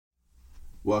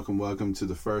Welcome to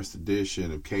the first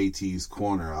edition of KT's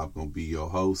Corner. I'm going to be your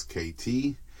host,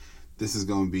 KT. This is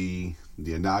going to be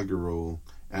the inaugural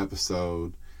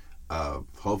episode of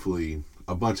hopefully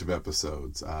a bunch of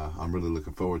episodes. I'm really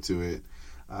looking forward to it.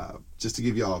 Just to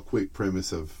give y'all a quick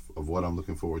premise of what I'm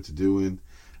looking forward to doing.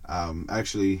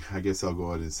 Actually, I guess I'll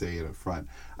go ahead and say it up front.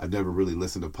 I've never really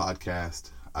listened to podcasts.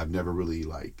 I've never really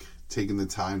taken the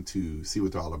time to see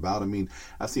what they're all about. I mean,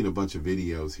 I've seen a bunch of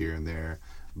videos here and there.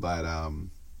 But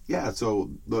so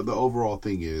the overall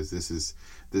thing is this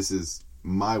is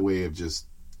my way of just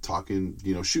talking,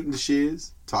 shooting the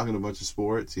shiz, talking a bunch of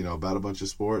sports, about a bunch of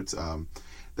sports.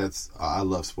 I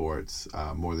love sports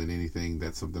more than anything.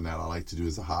 That's something that I like to do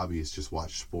as a hobby, is just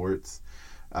watch sports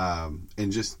and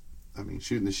just,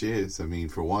 shooting the shiz.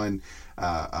 For one,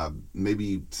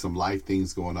 maybe some life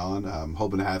things going on. I'm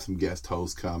hoping to have some guest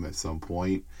hosts come at some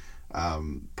point.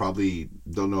 Probably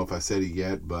don't know if I said it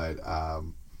yet, but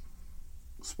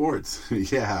sports,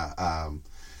 yeah.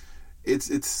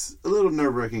 It's a little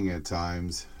nerve-wracking at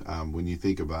times when you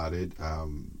think about it.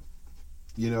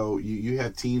 You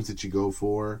have teams that you go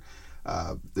for,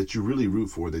 that you really root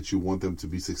for, that you want them to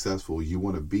be successful. You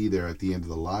want to be there at the end of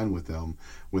the line with them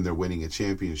when they're winning a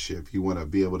championship. You want to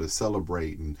be able to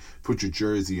celebrate and put your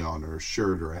jersey on, or a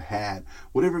shirt or a hat,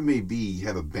 whatever it may be. You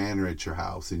have a banner at your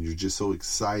house and you're just so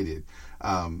excited.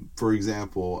 For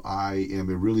example, I am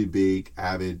a really big,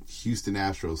 avid Houston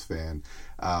Astros fan.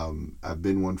 I've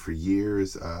been one for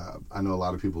years. I know a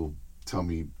lot of people tell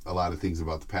me a lot of things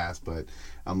about the past, but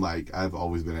I've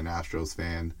always been an Astros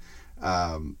fan.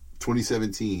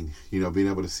 2017, being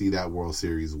able to see that World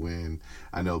Series win.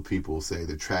 I know people say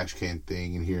the trash can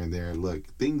thing and here and there. Look,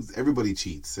 everybody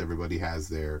cheats. Everybody has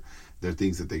their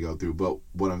things that they go through. But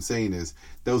what I'm saying is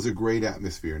that was a great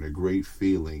atmosphere and a great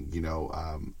feeling.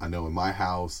 I know in my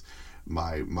house,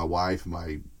 my wife,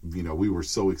 we were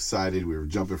so excited. We were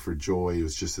jumping for joy. It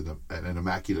was just an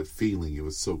immaculate feeling. It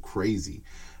was so crazy.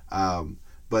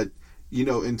 But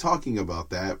in talking about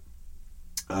that,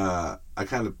 I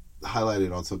kind of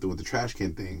highlighted on something with the trash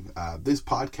can thing. This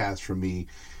podcast for me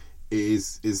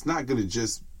is not going to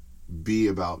just be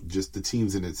about just the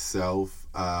teams in itself.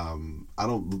 I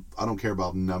don't care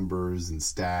about numbers and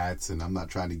stats, and I'm not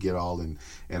trying to get all in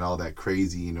and all that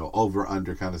crazy, over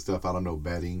under kind of stuff. I don't know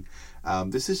betting.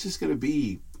 This is just going to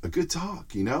be a good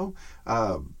talk,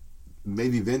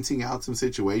 maybe venting out some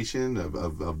situation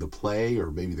of the play, or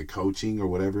maybe the coaching, or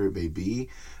whatever it may be.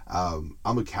 I'm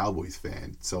a Cowboys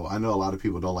fan, so I know a lot of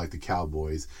people don't like the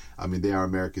Cowboys. They are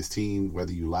America's team,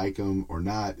 whether you like them or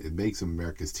not. It makes them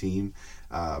America's team.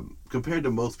 Compared to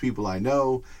most people I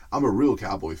know, I'm a real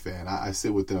Cowboy fan. I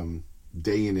sit with them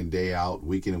day in and day out,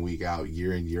 week in and week out,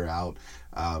 year in, year out,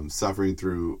 suffering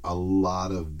through a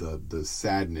lot of the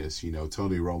sadness,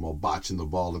 Tony Romo botching the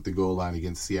ball at the goal line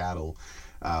against Seattle,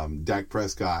 Dak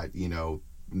Prescott,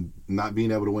 not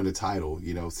being able to win a title.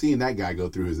 Seeing that guy go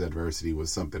through his adversity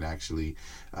was something, actually,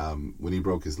 when he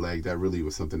broke his leg. That really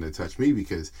was something that touched me,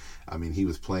 because he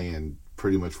was playing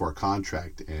pretty much for a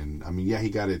contract, and he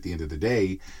got it at the end of the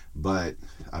day, but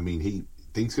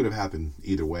things could have happened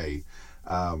either way.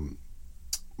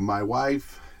 My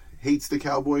wife hates the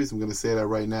Cowboys. I'm going to say that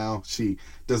right now. She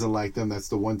doesn't like them. That's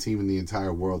the one team in the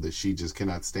entire world that she just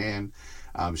cannot stand.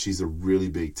 She's a really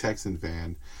big Texan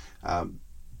fan.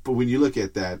 But when you look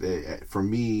at that, for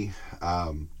me,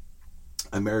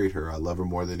 I married her. I love her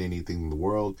more than anything in the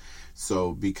world.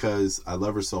 So because I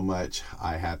love her so much,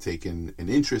 I have taken an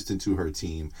interest into her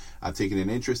team. I've taken an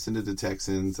interest into the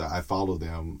Texans. I follow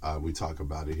them. We talk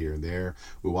about it here and there.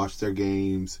 We watch their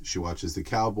games. She watches the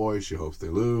Cowboys. She hopes they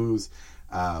lose.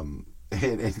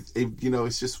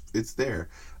 It's there.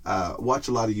 Watch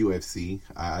a lot of UFC.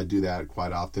 I do that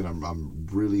quite often. I'm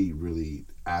really, really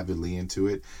avidly into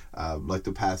it. Like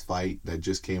the past fight that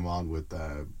just came on with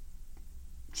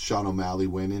Sean O'Malley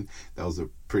winning. That was a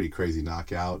pretty crazy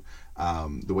knockout.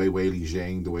 The way Weili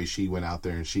Zhang, the way she went out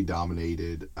there and she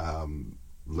dominated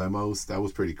Lemos, that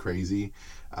was pretty crazy.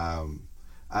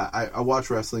 I watch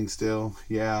wrestling still.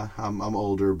 Yeah, I'm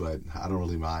older, but I don't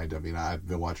really mind. I've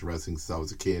been watching wrestling since I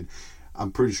was a kid.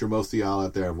 I'm pretty sure most of y'all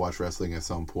out there have watched wrestling at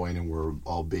some point, and we're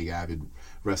all big, avid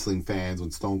wrestling fans.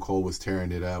 When Stone Cold was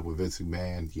tearing it up with Vince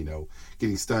McMahon,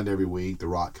 getting stunned every week, The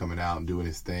Rock coming out and doing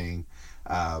his thing.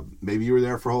 Maybe you were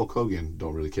there for Hulk Hogan.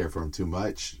 Don't really care for him too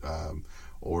much,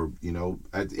 or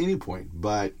at any point.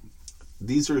 But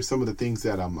these are some of the things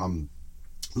that I'm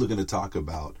looking to talk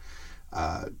about.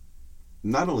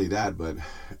 Not only that, but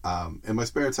in my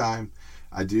spare time,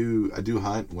 I do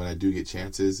hunt when I do get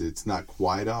chances. It's not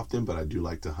quite often, but I do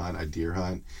like to hunt. I deer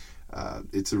hunt.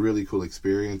 It's a really cool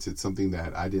experience. It's something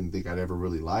that I didn't think I'd ever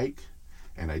really like,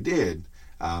 and I did.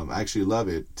 I actually love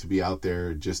it to be out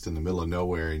there just in the middle of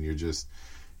nowhere, and you're just,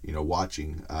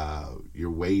 watching,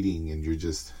 you're waiting, and you're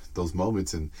just those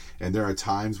moments. And there are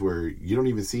times where you don't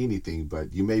even see anything,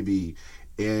 but you may be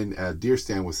in a deer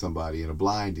stand with somebody in a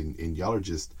blind, and y'all are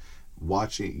just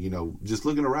watching, just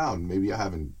looking around. Maybe you're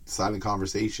having silent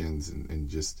conversations, and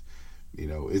just,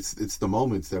 it's the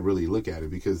moments that really look at it,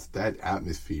 because that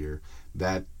atmosphere,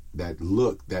 that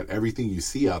look, that everything you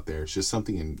see out there is just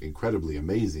something incredibly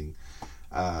amazing.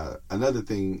 Another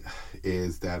thing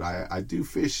is that I do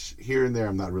fish here and there.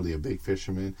 I'm not really a big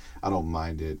fisherman. I don't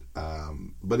mind it,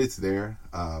 but it's there.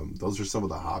 Those are some of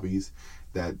the hobbies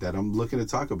that I'm looking to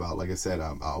talk about. Like I said,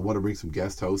 I want to bring some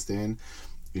guest hosts in.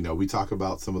 We talk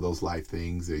about some of those life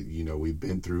things that, we've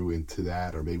been through into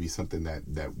that, or maybe something that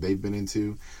they've been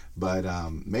into. But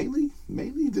mainly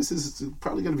this is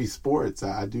probably going to be sports.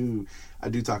 I do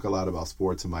talk a lot about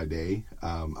sports in my day.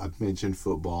 I've mentioned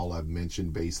football. I've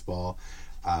mentioned baseball.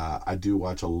 I do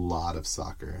watch a lot of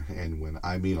soccer. And when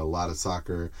I mean a lot of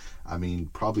soccer, I mean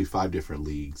probably 5 different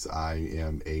leagues. I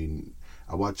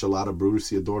watch a lot of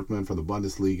Borussia Dortmund from the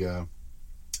Bundesliga.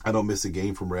 I don't miss a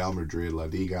game from Real Madrid, La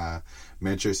Liga,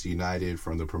 Manchester United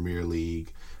from the Premier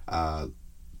League.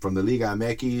 From the Liga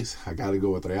MX, I got to go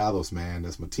with Rayados, man.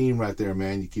 That's my team right there,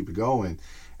 man. You keep it going.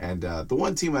 And the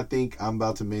one team I think I'm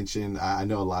about to mention, I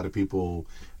know a lot of people,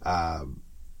 I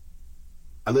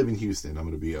live in Houston. I'm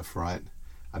going to be up front.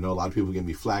 I know a lot of people give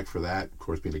me flack for that. Of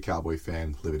course, being a Cowboy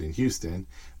fan, living in Houston,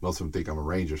 most of them think I'm a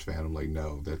Rangers fan. I'm like,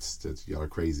 no, that's y'all are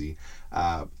crazy.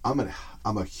 I'm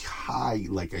a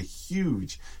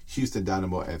huge Houston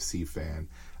Dynamo FC fan.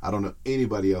 I don't know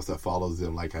anybody else that follows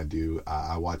them like I do.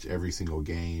 I watch every single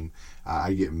game.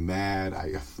 I get mad.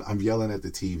 I'm yelling at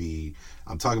the TV.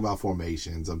 I'm talking about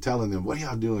formations. I'm telling them, what are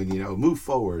y'all doing? Move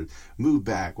forward, move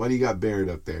back. Why do you got Barrett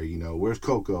up there? Where's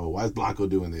Coco? Why is Blanco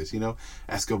doing this?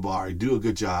 Escobar, do a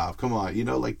good job. Come on.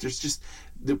 There's just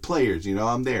the players,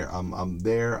 I'm there. I'm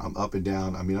there. I'm up and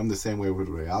down. I mean, I'm the same way with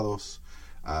Rayados,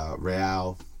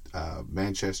 Real,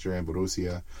 Manchester, and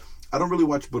Borussia. I don't really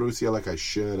watch Borussia like I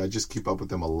should. I just keep up with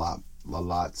them a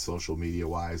lot social media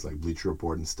wise, like Bleacher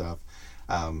Report and stuff.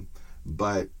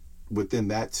 But within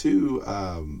that too,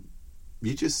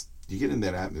 you get in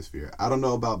that atmosphere. I don't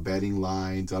know about betting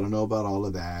lines. I don't know about all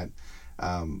of that.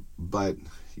 But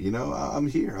I'm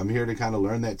here. I'm here to kind of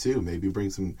learn that too. Maybe bring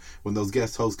some, when those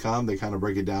guest hosts come, they kind of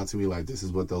break it down to me like, this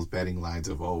is what those betting lines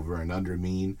of over and under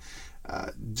mean.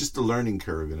 Just the learning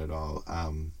curve in it all.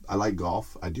 I like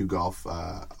golf. I do golf.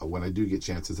 When I do get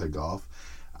chances at golf,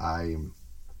 I'm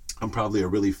probably a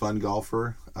really fun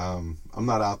golfer. I'm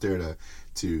not out there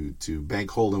to bank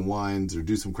hole-in-ones or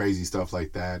do some crazy stuff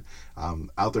like that.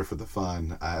 Out there for the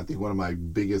fun. I think one of my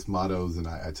biggest mottos, and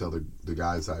I tell the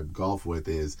guys I golf with,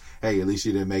 is, hey, at least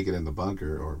you didn't make it in the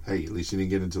bunker, or hey, at least you didn't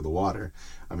get into the water.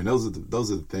 I mean, those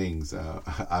are the things.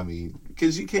 I mean,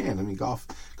 because you can. I mean, golf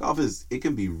it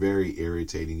can be very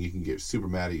irritating. You can get super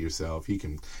mad at yourself.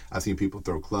 I've seen people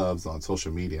throw clubs on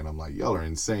social media, and I'm like, y'all are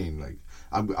insane. Like,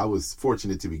 I was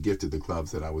fortunate to be gifted the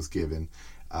clubs that I was given.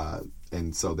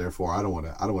 And so therefore I don't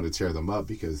want to tear them up,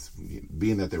 because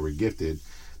being that they were gifted,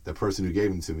 the person who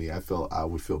gave them to me, I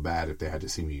would feel bad if they had to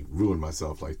see me ruin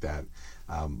myself like that.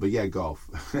 But yeah, golf.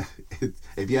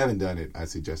 If you haven't done it, I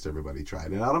suggest everybody try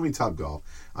it. And I don't mean Top Golf.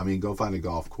 I mean, go find a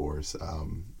golf course.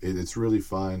 It's really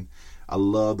fun. I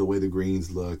love the way the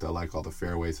greens looked. I like all the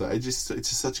fairways. So it's just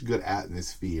such a good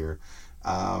atmosphere.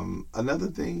 Another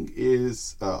thing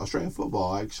is Australian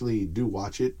football. I actually do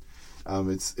watch it.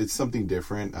 It's something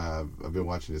different. I've been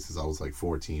watching this since I was like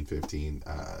 14, 15.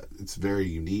 It's very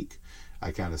unique. I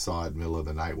kind of saw it middle of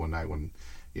the night one night when,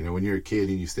 when you're a kid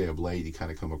and you stay up late, you kind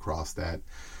of come across that.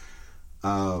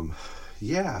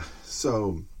 Yeah.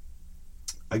 So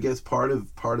I guess part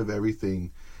of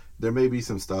everything, there may be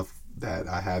some stuff that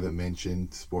I haven't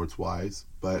mentioned sports wise,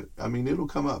 but I mean, it'll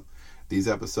come up. These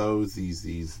episodes,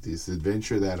 this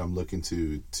adventure that I'm looking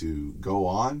to go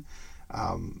on,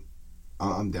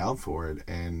 I'm down for it.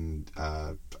 And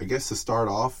I guess to start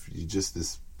off,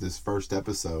 this first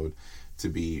episode, to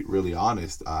be really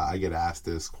honest, I get asked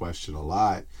this question a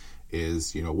lot,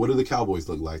 is, what do the Cowboys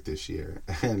look like this year?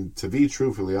 And to be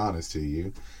truthfully honest to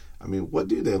you, I mean, what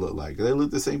do they look like? They look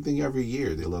the same thing every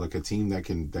year. They look like a team that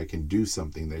can do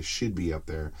something, that should be up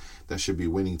there, that should be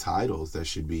winning titles, that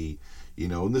should be,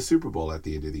 in the Super Bowl at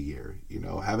the end of the year,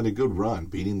 having a good run,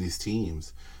 beating these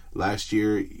teams. Last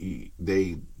year,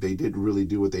 they didn't really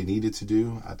do what they needed to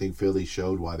do. I think Philly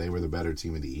showed why they were the better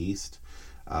team in the East.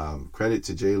 Credit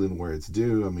to Jalen where it's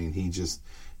due. I mean,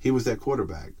 he was that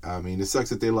quarterback. I mean, it sucks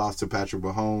that they lost to Patrick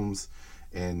Mahomes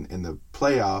in the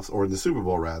playoffs, or in the Super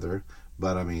Bowl rather.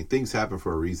 But I mean, things happen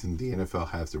for a reason. The NFL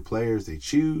has their players; they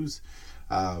choose.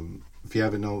 If you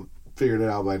haven't figured it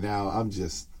out by now, I'm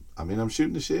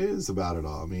shooting the shiz about it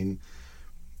all. I mean,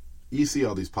 you see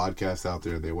all these podcasts out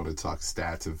there; they want to talk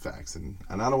stats and facts, and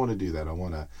I don't want to do that. I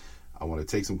want to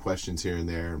take some questions here and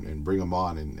there and bring them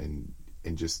on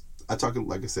and just I talk,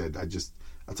 like I said,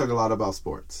 I talk a lot about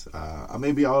sports. I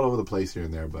may be all over the place here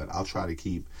and there, but I'll try to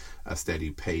keep a steady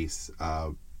pace.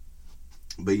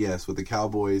 But yes, with the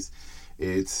Cowboys,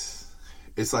 it's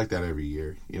like that every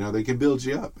year. You know, they can build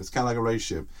you up. It's kind of like a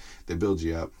relationship. They build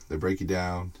you up, they break you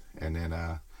down, and then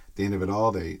at the end of it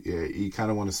all, you kind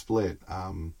of want to split.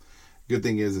 Good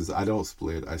thing is I don't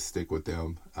split. I stick with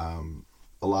them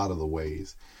a lot of the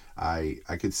ways. I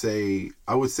would say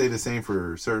the same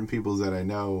for certain people that I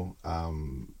know,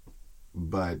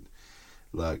 but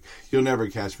look, you'll never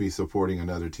catch me supporting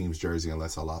another team's jersey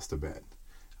unless I lost a bet.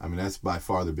 I mean, that's by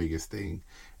far the biggest thing.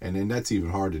 And then that's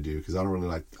even hard to do because I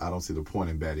don't see the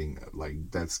point in betting. Like,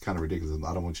 that's kind of ridiculous.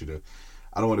 I don't want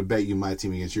to bet you my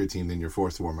team against your team, then you're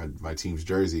forced to wear my team's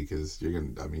jersey because you're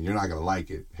not going to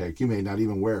like it. Heck, you may not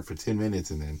even wear it for 10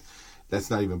 minutes and then that's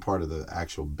not even part of the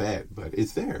actual bet, but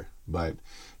it's there. But,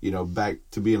 you know, back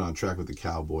to being on track with the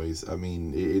Cowboys, I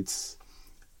mean,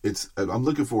 I'm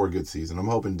looking for a good season. I'm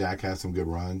hoping Dak has some good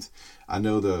runs. I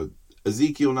know the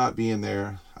Ezekiel not being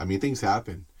there, I mean, things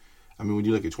happen. I mean, when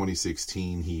you look at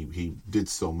 2016, he did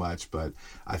so much, but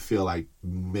I feel like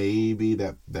maybe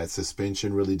that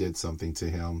suspension really did something to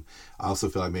him. I also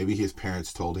feel like maybe his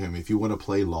parents told him, if you want to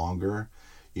play longer,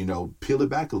 you know, peel it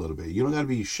back a little bit. You don't got to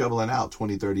be shoveling out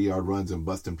 20, 30-yard runs and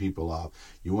busting people off.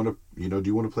 You want to, do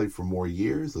you want to play for more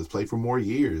years? Let's play for more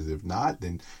years. If not,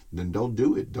 then don't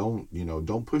do it.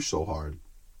 Don't push so hard.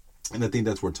 And I think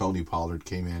that's where Tony Pollard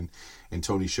came in, and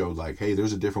Tony showed like, hey,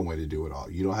 there's a different way to do it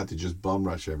all. You don't have to just bum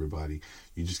rush everybody.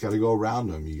 You just got to go around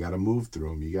them. You got to move through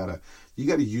them. You got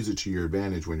to use it to your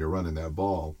advantage when you're running that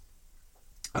ball.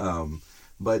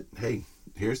 But hey,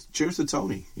 cheers to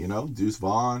Tony. Deuce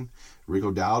Vaughn,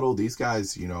 Rico Dowdle. These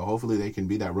guys, hopefully they can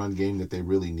be that run game that they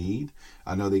really need.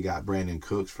 I know they got Brandon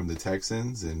Cooks from the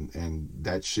Texans, and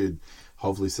that should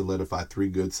hopefully solidify 3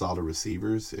 good, solid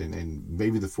receivers, and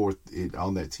maybe the fourth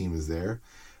on that team is there.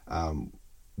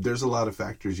 There's a lot of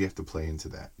factors you have to play into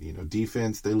that.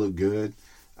 Defense, they look good.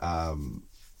 I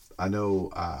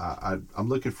know I'm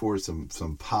looking for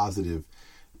some positive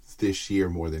this year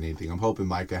more than anything. I'm hoping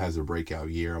Micah has a breakout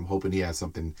year. I'm hoping he has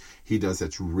something he does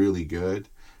that's really good.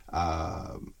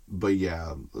 But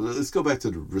yeah, let's go back to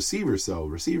the receivers. So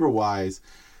receiver-wise,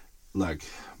 like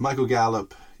Michael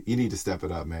Gallup, you need to step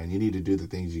it up, man. You need to do the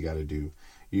things you got to do.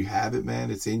 You have it, man.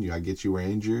 It's in you. I get you were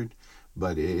injured,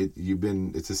 but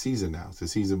it's a season now. It's a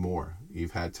season more.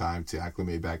 You've had time to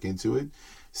acclimate back into it.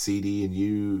 CD and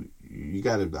you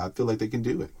got to. I feel like they can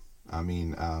do it. I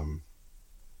mean,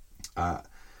 I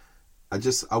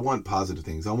want positive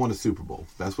things. I want a Super Bowl.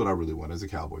 That's what I really want as a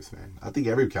Cowboys fan. I think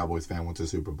every Cowboys fan wants a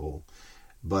Super Bowl,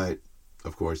 but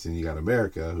of course, then you got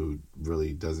America, who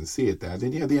really doesn't see it that.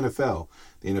 Then you have the NFL.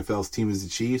 The NFL's team is the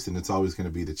Chiefs, and it's always going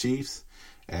to be the Chiefs.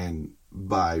 And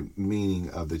by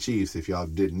meaning of the Chiefs, if y'all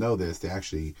didn't know this, they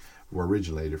actually were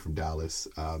originated from Dallas.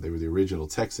 They were the original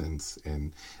Texans,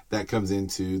 and that comes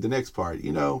into the next part.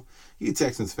 You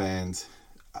Texans fans,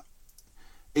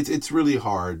 it's really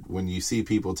hard when you see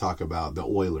people talk about the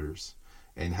Oilers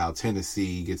and how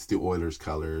Tennessee gets the Oilers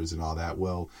colors and all that.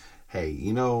 Well, hey,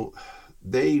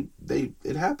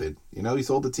 it happened. He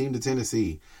sold the team to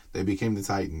Tennessee. They became the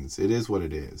Titans. It is what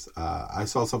it is. I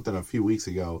saw something a few weeks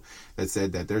ago that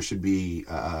said that there should be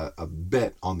a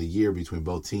bet on the year between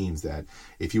both teams, that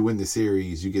if you win the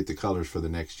series, you get the colors for the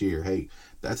next year. Hey,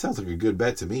 that sounds like a good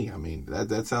bet to me. I mean,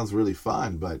 that sounds really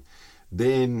fun, but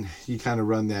then you kind of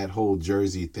run that whole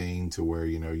jersey thing to where,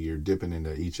 you're dipping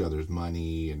into each other's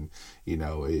money, and,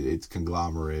 it's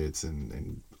conglomerates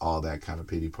and all that kind of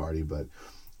pity party.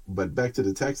 But back to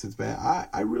the Texans, man,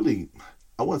 I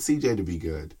want CJ to be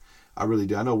good. I really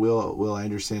do. I know Will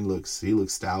Anderson looks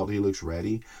stout. He looks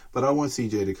ready. But I want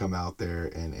CJ to come out there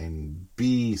and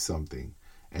be something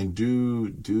and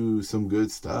do some good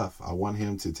stuff. I want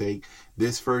him to take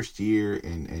this first year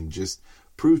and just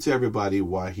prove to everybody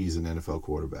why he's an NFL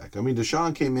quarterback. I mean,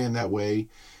 Deshaun came in that way,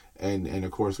 and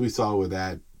of course we saw with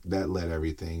that led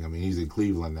everything. I mean, he's in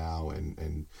Cleveland now,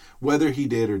 and whether he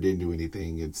did or didn't do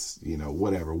anything, it's,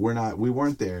 whatever. We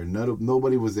weren't there.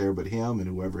 Nobody was there but him and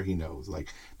whoever he knows. Like,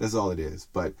 that's all it is.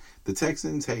 But the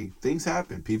Texans, hey, things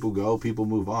happen. People go, people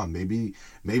move on. Maybe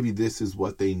this is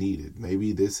what they needed.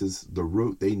 Maybe this is the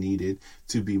route they needed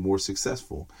to be more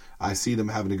successful. I see them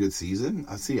having a good season.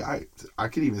 I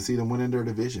could even see them winning their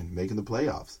division, making the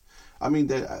playoffs. I mean,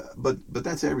 but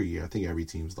that's every year. I think every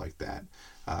team's like that.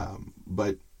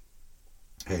 But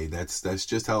hey, that's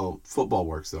just how football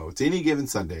works, though. It's any given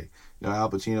Sunday.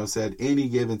 Al Pacino said, any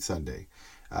given Sunday.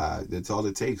 That's all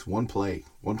it takes. One play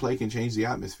can change the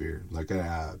atmosphere. Like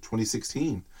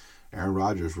 2016, Aaron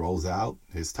Rodgers rolls out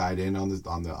his tight end on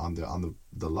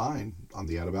the line, on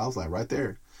the out of bounds line, right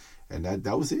there, and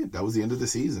that was it. That was the end of the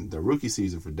season, the rookie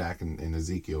season for Dak and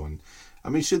Ezekiel. And I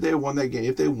mean, should they have won that game?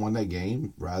 If they won that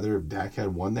game, rather, if Dak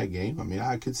had won that game, I mean,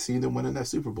 I could see them winning that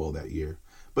Super Bowl that year,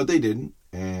 but they didn't.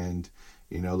 And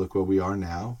look where we are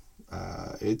now.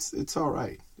 It's all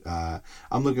right.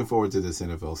 I'm looking forward to this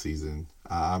NFL season.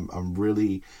 I'm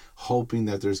really hoping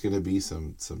that there's going to be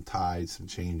some tides, some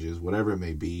changes, whatever it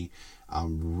may be.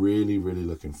 I'm really, really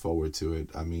looking forward to it.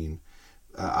 I mean,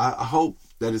 I hope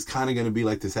that it's kind of going to be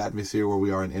like this atmosphere where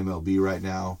we are in MLB right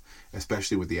now,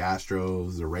 especially with the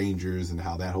Astros, the Rangers, and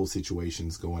how that whole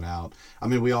situation's going out. I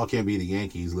mean, we all can't be the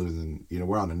Yankees losing.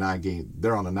 We're on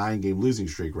they're on a 9-game losing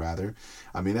streak, rather.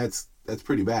 I mean, that's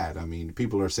pretty bad. I mean,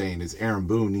 people are saying Aaron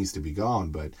Boone needs to be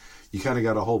gone, but you kind of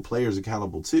got to hold players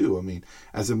accountable too. I mean,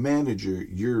 as a manager,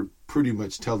 you're pretty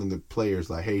much telling the players,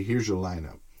 like, hey, here's your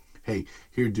lineup. Hey,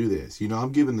 here, do this.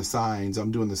 I'm giving the signs.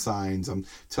 I'm doing the signs. I'm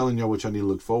telling y'all what y'all need to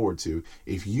look forward to.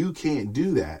 If you can't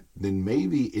do that, then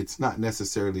maybe it's not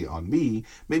necessarily on me.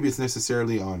 Maybe it's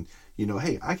necessarily on,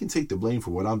 hey, I can take the blame for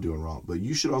what I'm doing wrong, but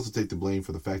you should also take the blame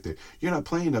for the fact that you're not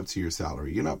playing up to your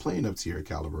salary. You're not playing up to your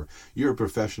caliber. You're a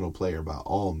professional player by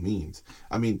all means.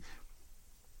 I mean,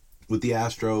 with the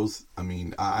Astros, I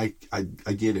mean, I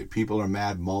get it. People are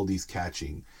mad Maldi's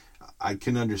catching. I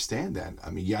can understand that. I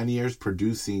mean, Yanier's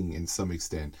producing in some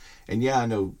extent. And yeah, I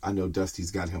know Dusty's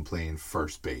got him playing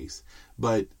first base,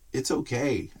 but it's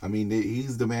okay. I mean,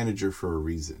 he's the manager for a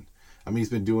reason. I mean, he's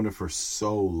been doing it for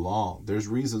so long. There's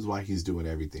reasons why he's doing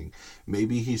everything.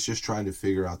 Maybe he's just trying to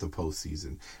figure out the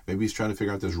postseason. Maybe he's trying to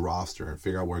figure out this roster and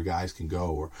figure out where guys can go,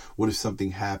 or what if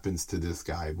something happens to this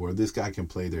guy, where this guy can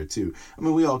play there too. I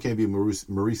mean, we all can't be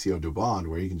Mauricio Dubon,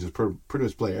 where he can just pretty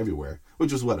much play everywhere,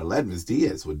 which is what Aledmus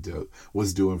Diaz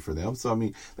was doing for them. So, I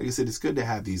mean, like I said, it's good to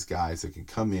have these guys that can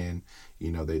come in.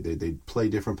 They play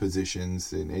different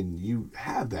positions, and you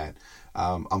have that.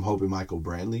 I'm hoping Michael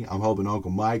Brantley. I'm hoping Uncle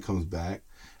Mike comes back.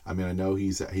 I mean, I know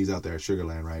he's out there at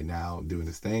Sugarland right now doing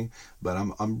his thing, but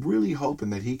I'm really hoping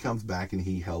that he comes back and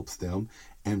he helps them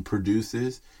and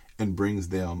produces and brings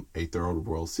them a third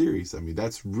World Series. I mean,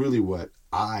 that's really what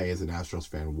I, as an Astros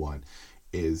fan, want.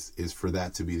 Is for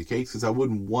that to be the case, because I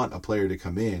wouldn't want a player to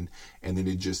come in and then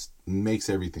it just makes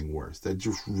everything worse. That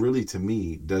just really, to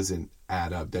me, doesn't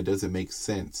add up. That doesn't make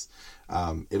sense.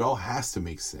 It all has to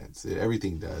make sense.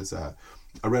 Everything does. I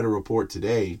read a report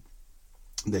today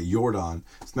that Jordan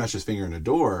smashed his finger in a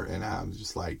door, and I'm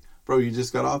just like, bro, you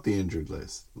just got off the injured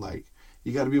list. Like,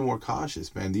 you got to be more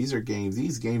cautious, man. These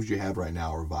games you have right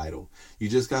now are vital. You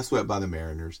just got swept by the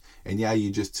Mariners, and yeah, you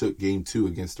just took game 2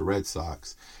 against the Red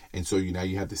Sox, and so now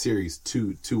you have the series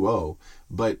 2-0.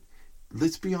 But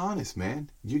let's be honest,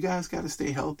 man. You guys got to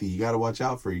stay healthy. You got to watch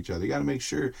out for each other. You got to make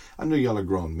sure. I know y'all are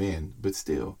grown men, but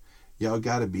still, y'all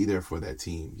got to be there for that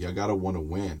team. Y'all got to want to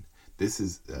win. This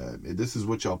is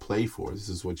what y'all play for. This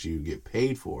is what you get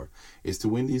paid for, is to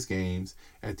win these games.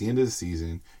 At the end of the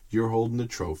season, you're holding the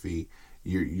trophy.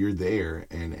 You're there,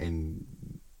 and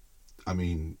I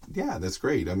mean, yeah, that's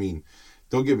great. I mean,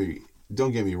 don't get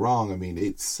me wrong. I mean,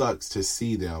 it sucks to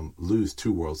see them lose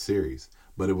 2 World Series,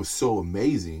 but it was so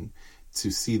amazing to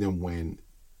see them win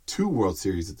 2 World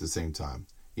Series at the same time.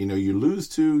 You lose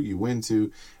 2, you win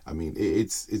 2. I mean,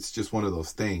 it's just one of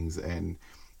those things, and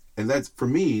that's, for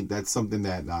me, that's something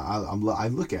that I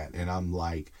look at, and I'm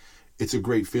like, it's a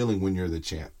great feeling when you're the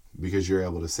champ, because you're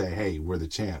able to say, hey, we're the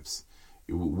champs.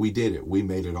 We did it. We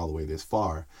made it all the way this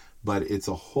far. But it's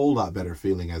a whole lot better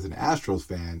feeling as an Astros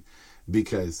fan,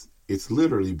 because it's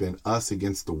literally been us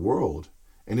against the world.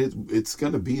 And it's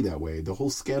going to be that way. The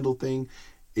whole scandal thing,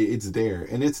 it's there.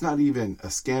 And it's not even a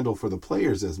scandal for the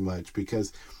players as much,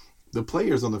 because the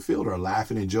players on the field are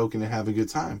laughing and joking and having a good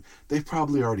time. They've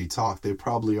probably already talked. They've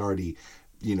probably already,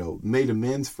 made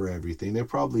amends for everything. They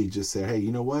probably just said, hey,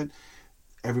 you know what?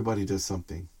 Everybody does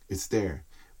something. It's there.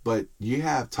 But you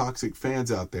have toxic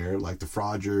fans out there like the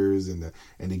Frogers and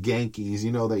the Yankees.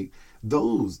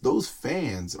 Those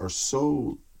fans are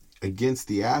so against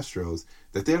the Astros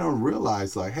that they don't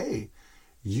realize, like, hey,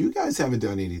 you guys haven't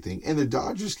done anything. And the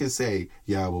Dodgers can say,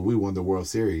 yeah, well, we won the World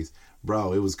Series.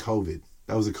 Bro, it was COVID.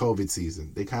 That was a COVID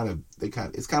season. It's kind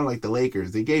of like the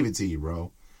Lakers. They gave it to you,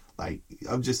 bro. Like,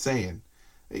 I'm just saying,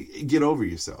 get over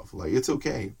yourself. Like, it's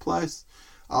okay. Plus,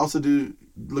 I also do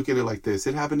look at it like this.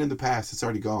 It happened in the past. It's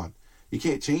already gone. You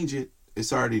can't change it.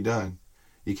 It's already done.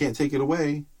 You can't take it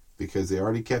away because they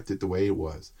already kept it the way it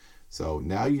was. So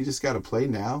now you just got to play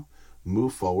now,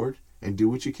 move forward, and do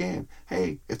what you can.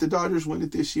 Hey, if the Dodgers win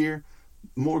it this year,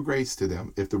 more grace to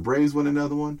them. If the Braves win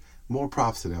another one, more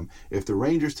props to them. If the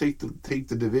Rangers take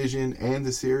the division and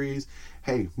the series,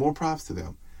 hey, more props to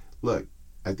them. Look,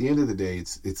 at the end of the day,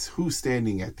 it's who's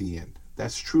standing at the end.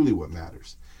 That's truly what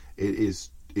matters. It's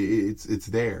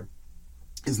there.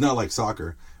 It's not like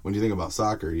soccer. When you think about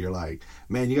soccer, you're like,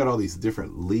 man, you got all these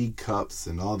different league cups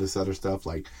and all this other stuff,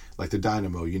 like the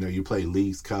Dynamo. You know, you play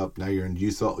Leagues Cup. Now you're in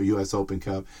U.S. Open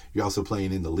Cup. You're also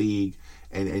playing in the league.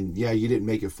 And yeah, you didn't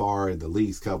make it far in the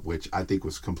Leagues Cup, which I think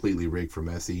was completely rigged for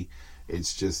Messi.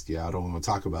 It's just, I don't want to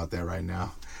talk about that right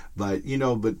now. But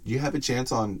you have a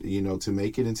chance on, to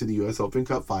make it into the U.S. Open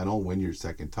Cup final and win your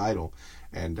second title.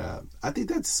 And I think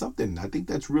that's something. I think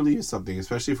that's really something,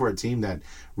 especially for a team that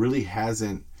really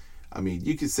hasn't. I mean,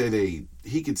 Ted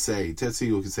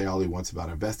Siegel could say all he wants about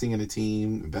investing in the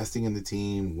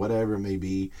team, whatever it may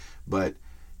be. But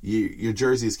your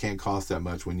jerseys can't cost that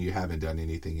much when you haven't done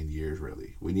anything in years,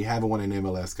 really. When you haven't won an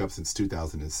MLS Cup since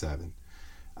 2007.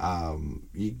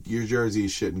 Your jersey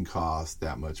shouldn't cost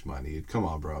that much money. Come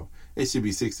on, bro. It should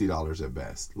be $60 at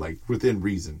best, like within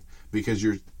reason, because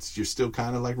you're still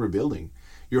kind of like rebuilding.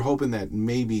 You're hoping that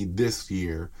maybe this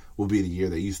year will be the year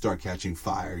that you start catching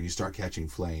fire and you start catching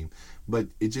flame. But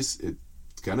it's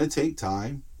gonna take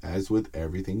time, as with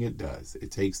everything it does. It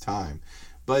takes time.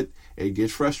 But it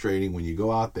gets frustrating when you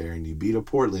go out there and you beat a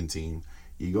Portland team.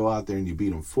 You go out there and you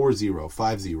beat them 4-0,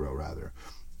 5-0 rather.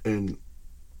 And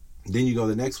then you go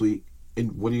the next week,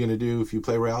 and what are you going to do if you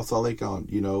play Real Salt Lake in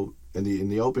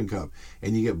the Open Cup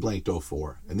and you get blanked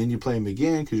 0-4? And then you play them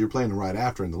again because you're playing them right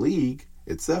after in the league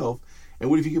itself. And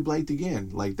what if you get blanked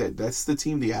again? Like that's the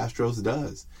team the Astros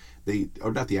does.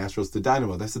 Not the Astros, the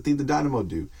Dynamo. That's the thing the Dynamo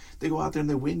do. They go out there and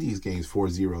they win these games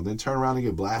 4-0, then turn around and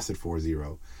get blasted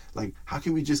 4-0. Like, how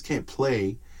come we just can't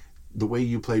play the way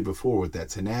you played before, with that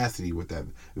tenacity, with that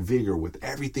vigor, with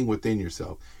everything within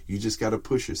yourself? You just got to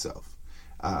push yourself.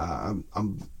 I'm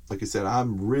like I said,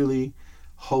 I'm really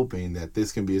hoping that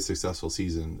this can be a successful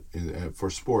season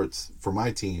for sports, for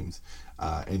my teams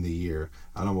in the year.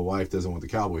 I know my wife doesn't want the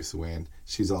Cowboys to win.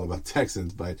 She's all about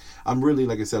Texans, but I'm really,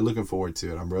 like I said, looking forward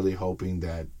to it. I'm really hoping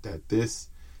that this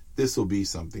will be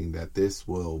something, that this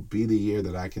will be the year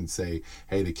that I can say,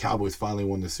 hey, the Cowboys finally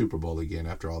won the Super Bowl again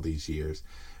after all these years.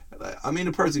 I mean,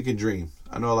 a person can dream.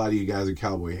 I know a lot of you guys are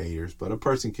Cowboy haters, but a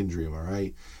person can dream, all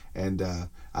right? And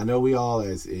I know we all,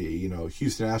 as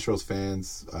Houston Astros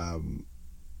fans,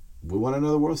 we want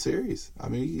another World Series. I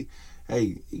mean,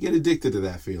 you get addicted to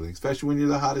that feeling, especially when you're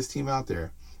the hottest team out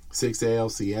there. 6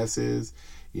 ALCSs,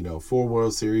 4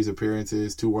 World Series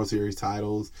appearances, 2 World Series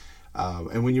titles.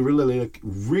 And when you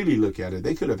really look at it,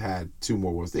 they could have had 2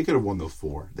 more Worlds. They could have won those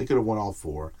 4. They could have won all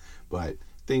 4, but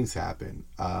things happen.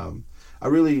 I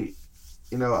really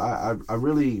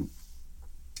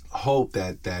hope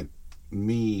that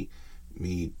me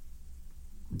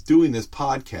doing this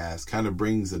podcast kind of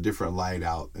brings a different light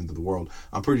out into the world.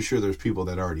 I'm pretty sure there's people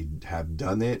that already have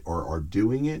done it or are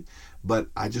doing it, but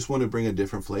I just want to bring a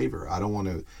different flavor. I don't want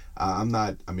to, I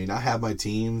have my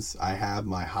teams, I have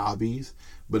my hobbies,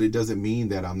 but it doesn't mean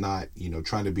that I'm not,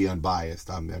 trying to be unbiased.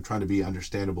 I'm trying to be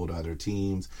understandable to other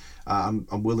teams. I'm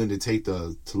willing to take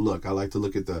look. I like to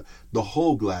look at the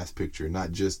whole glass picture,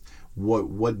 not just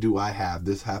what do I have,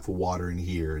 this half of water in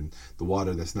here and the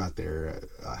water that's not there,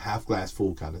 half glass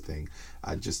full kind of thing.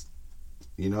 I just,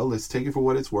 let's take it for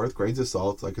what it's worth, grains of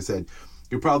salt. Like I said,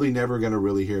 you're probably never going to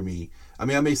really hear me. I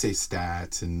mean, I may say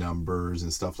stats and numbers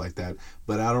and stuff like that,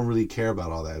 but I don't really care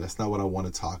about all that. That's not what I want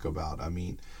to talk about. I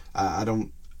mean,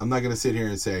 I'm not going to sit here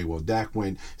and say, well, Dak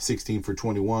went 16 for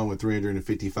 21 with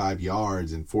 355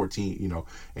 yards and 14,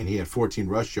 and he had 14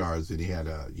 rush yards and he had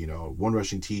 1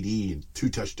 rushing TD and 2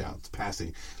 touchdowns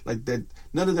passing. Like that,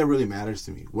 none of that really matters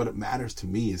to me. What matters to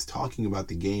me is talking about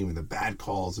the game and the bad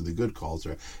calls or the good calls.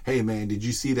 Or, hey, man, did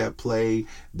you see that play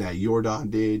that Jordan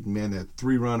did? Man, that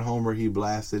 3-run homer he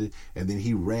blasted it, and then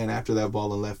he ran after that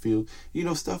ball in left field.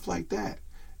 Stuff like that.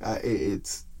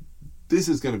 This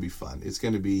is going to be fun. It's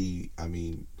going to be,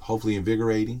 hopefully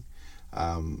invigorating.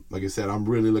 Like I said, I'm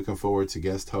really looking forward to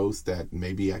guest hosts that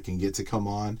maybe I can get to come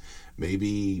on.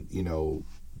 Maybe,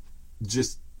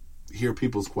 just hear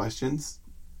people's questions.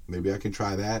 Maybe I can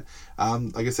try that.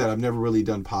 Like I said, I've never really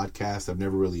done podcasts. I've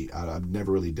never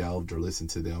really delved or listened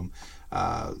to them.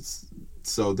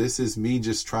 So this is me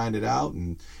just trying it out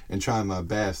and trying my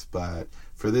best. But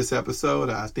for this episode,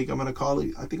 I think I'm going to call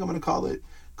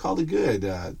it good.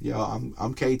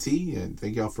 I'm KT, and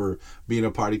thank y'all for being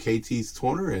a part of KT's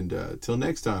Corner, and till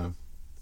next time.